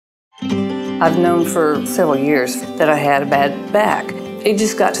I've known for several years that I had a bad back. It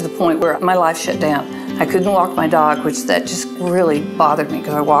just got to the point where my life shut down. I couldn't walk my dog, which that just really bothered me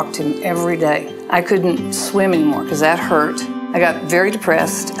because I walked him every day. I couldn't swim anymore because that hurt. I got very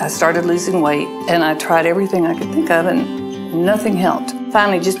depressed. I started losing weight, and I tried everything I could think of, and nothing helped.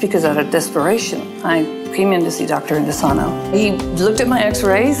 Finally, just because out of desperation, I came in to see Dr. Indresano. He looked at my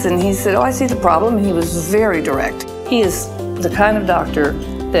x-rays, and he said, "Oh, I see the problem," and he was very direct. He is the kind of doctor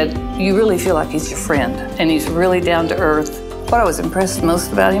that you really feel like he's your friend, and he's really down to earth. What I was impressed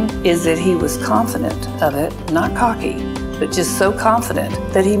most about him is that he was confident of it, not cocky, but just so confident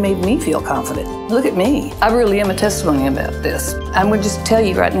that he made me feel confident. Look at me. I really am a testimony about this. I would just tell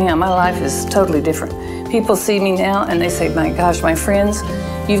you right now, my life is totally different. People see me now and they say, "My gosh, my friends,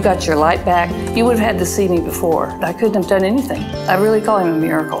 you've got your light back. You would have had to see me before. I couldn't have done anything." I really call him a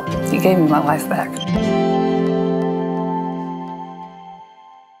miracle. He gave me my life back.